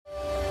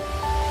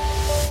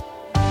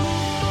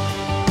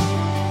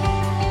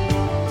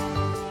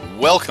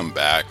welcome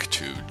back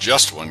to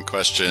Just One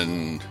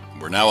Question.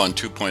 We're now on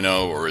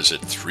 2.0, or is it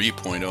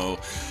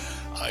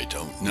 3.0? I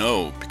don't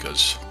know,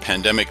 because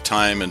pandemic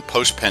time and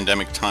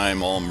post-pandemic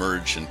time all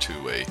merge into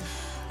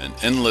an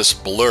endless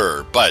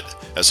blur. But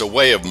as a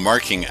way of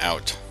marking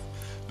out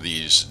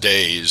these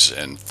days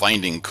and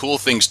finding cool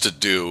things to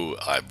do,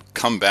 I've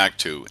come back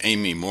to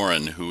Amy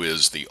Morin, who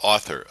is the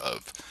author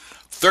of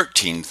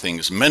 13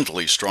 Things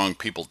Mentally Strong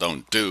People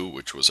Don't Do,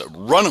 which was a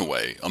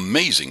runaway,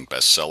 amazing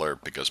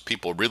bestseller because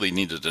people really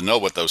needed to know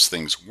what those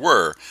things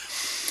were,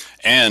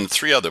 and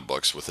 3 other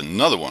books with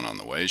another one on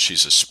the way.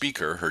 She's a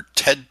speaker. Her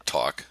TED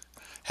Talk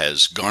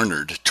has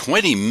garnered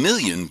 20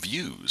 million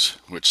views,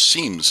 which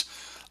seems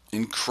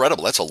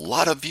incredible. That's a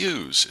lot of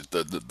views.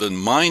 The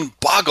mind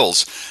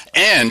boggles.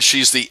 And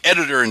she's the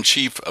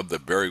editor-in-chief of the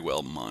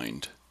Verywell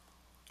Mind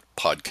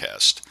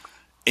podcast.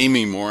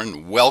 Amy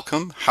Morin,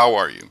 welcome. How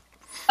are you?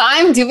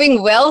 I'm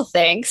doing well,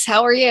 thanks.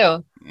 How are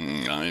you?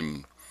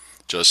 I'm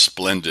just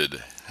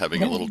splendid.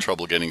 Having a little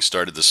trouble getting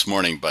started this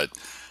morning, but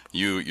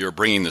you're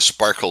bringing the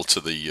sparkle to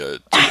the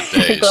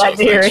day, so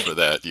thanks for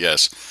that.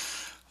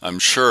 Yes, I'm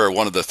sure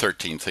one of the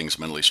 13 things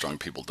mentally strong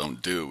people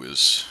don't do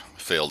is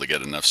fail to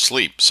get enough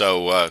sleep.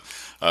 So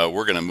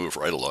we're going to move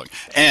right along.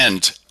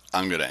 And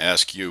I'm going to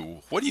ask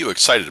you, what are you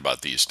excited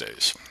about these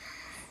days?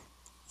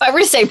 If I were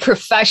to say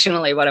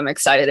professionally what I'm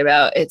excited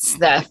about, it's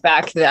the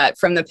fact that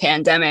from the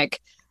pandemic,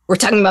 we're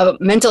talking about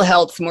mental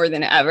health more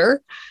than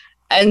ever.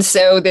 And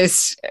so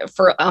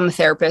I'm a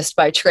therapist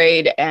by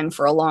trade, and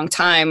for a long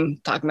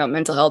time, talking about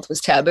mental health was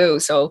taboo.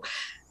 So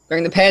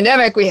during the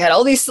pandemic, we had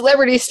all these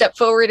celebrities step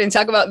forward and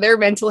talk about their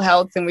mental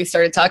health, and we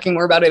started talking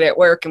more about it at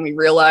work, and we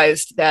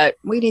realized that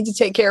we need to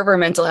take care of our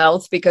mental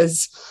health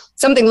because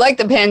something like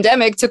the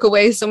pandemic took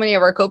away so many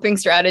of our coping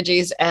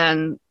strategies,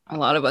 and a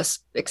lot of us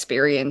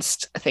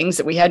experienced things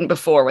that we hadn't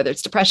before, whether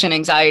it's depression,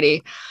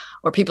 anxiety,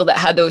 or people that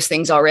had those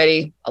things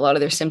already, a lot of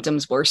their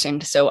symptoms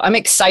worsened. So I'm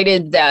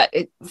excited that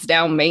it's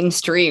now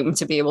mainstream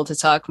to be able to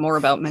talk more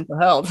about mental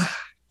health.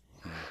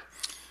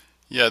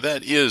 Yeah,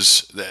 that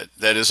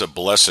is a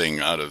blessing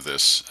out of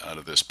this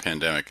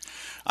pandemic.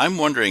 I'm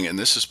wondering, and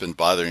this has been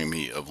bothering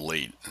me of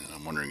late, and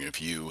I'm wondering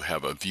if you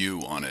have a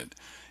view on it.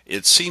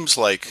 It seems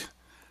like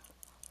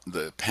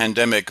the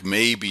pandemic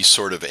may be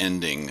sort of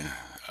ending,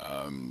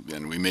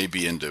 and we may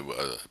be into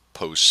a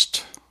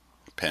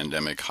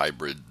post-pandemic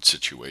hybrid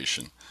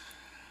situation.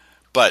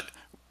 But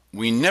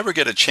we never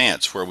get a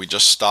chance where we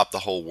just stop the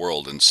whole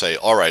world and say,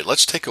 all right,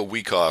 let's take a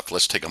week off,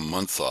 let's take a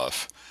month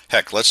off.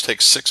 Heck, let's take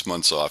 6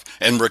 months off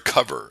and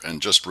recover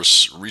and just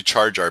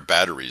recharge our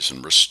batteries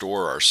and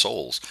restore our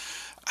souls.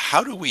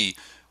 How do we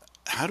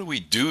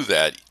do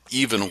that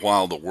even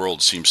while the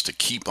world seems to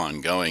keep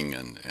on going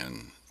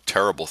and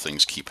terrible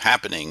things keep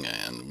happening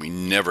and we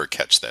never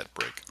catch that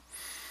break?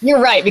 You're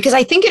right, because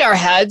I think in our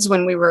heads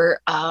when we were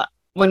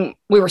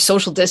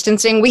social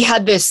distancing, we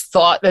had this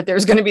thought that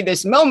there's going to be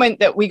this moment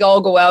that we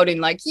all go out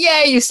and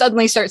you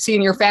suddenly start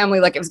seeing your family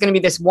like it was going to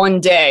be this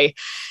one day.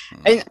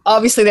 And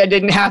obviously that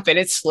didn't happen.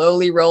 It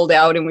slowly rolled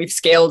out, and we've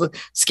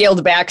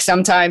scaled back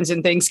sometimes,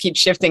 and things keep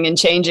shifting and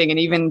changing. And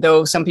even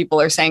though some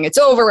people are saying it's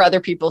over, other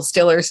people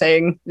still are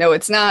saying, no,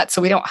 it's not. So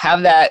we don't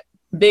have that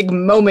big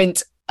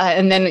moment.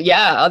 And then,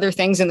 other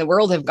things in the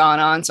world have gone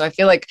on. So I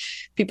feel like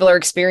people are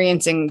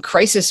experiencing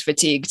crisis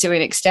fatigue to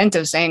an extent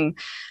of saying,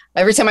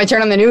 every time I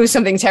turn on the news,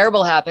 something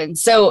terrible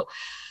happens. So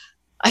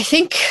I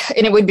think,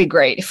 and it would be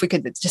great if we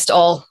could just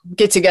all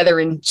get together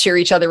and cheer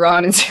each other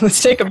on and say,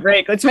 let's take a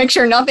break. Let's make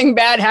sure nothing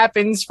bad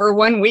happens for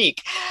 1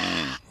 week.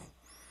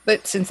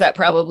 But since that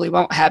probably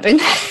won't happen,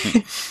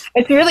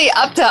 it's really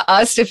up to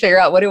us to figure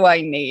out, what do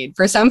I need?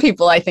 For some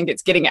people, I think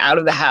it's getting out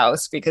of the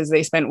house because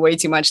they spent way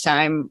too much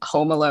time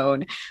home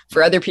alone.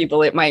 For other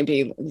people, it might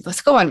be, let's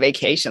go on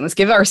vacation. Let's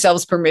give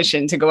ourselves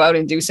permission to go out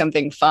and do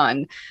something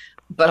fun.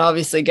 But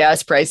obviously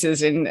gas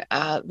prices and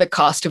the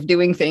cost of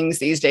doing things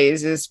these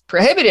days is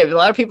prohibitive. A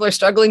lot of people are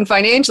struggling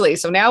financially.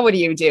 So now what do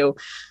you do?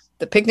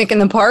 The picnic in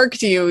the park?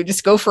 Do you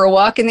just go for a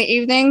walk in the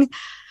evening?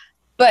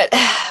 But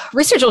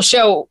research will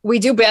show we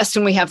do best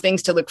when we have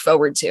things to look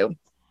forward to.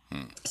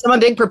 So I'm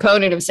a big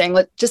proponent of saying,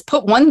 let's just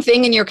put one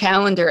thing in your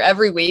calendar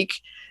every week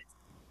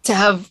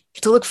to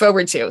look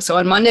forward to. So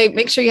on Monday,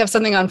 make sure you have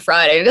something on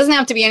Friday. It doesn't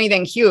have to be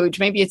anything huge.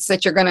 Maybe it's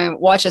that you're going to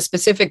watch a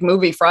specific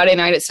movie Friday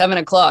night at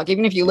 7:00.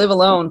 Even if you live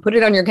alone, put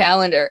it on your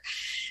calendar.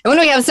 And when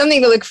we have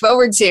something to look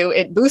forward to,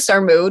 it boosts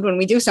our mood. When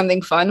we do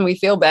something fun, we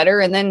feel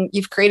better. And then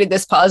you've created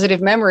this positive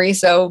memory.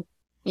 So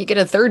you get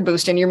a third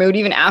boost in your mood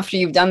even after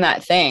you've done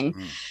that thing.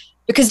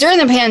 Because during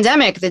the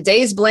pandemic, the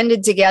days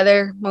blended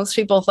together. Most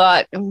people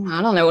thought, I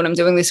don't know what I'm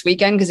doing this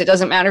weekend because it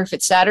doesn't matter if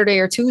it's Saturday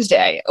or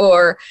Tuesday.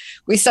 Or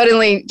we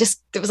suddenly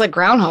it was like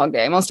Groundhog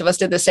Day. Most of us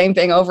did the same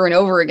thing over and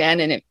over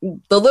again. And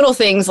the little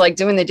things like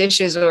doing the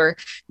dishes or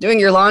doing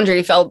your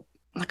laundry felt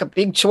like a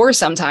big chore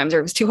sometimes, or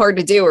it was too hard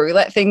to do, or we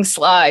let things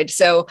slide.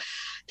 So I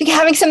think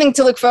having something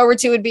to look forward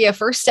to would be a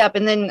first step,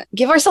 and then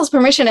give ourselves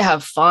permission to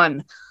have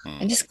fun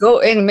and just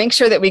go and make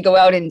sure that we go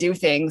out and do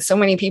things. So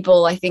many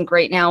people, I think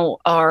right now,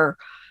 are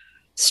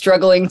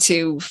struggling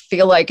to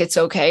feel like it's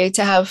okay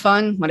to have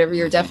fun, whatever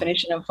your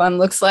definition of fun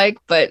looks like.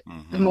 But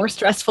the more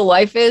stressful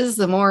life is,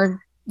 the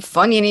more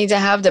fun you need to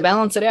have to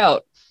balance it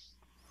out.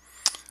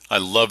 I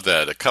love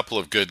that. A couple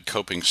of good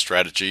coping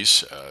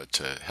strategies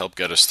to help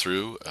get us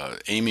through.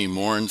 Amy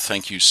Morin,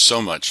 thank you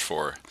so much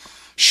for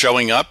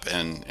showing up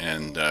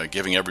and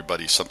giving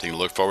everybody something to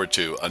look forward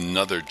to.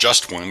 Another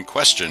Just One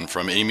question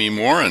from Amy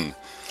Morin.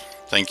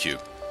 Thank you.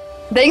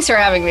 Thanks for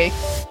having me.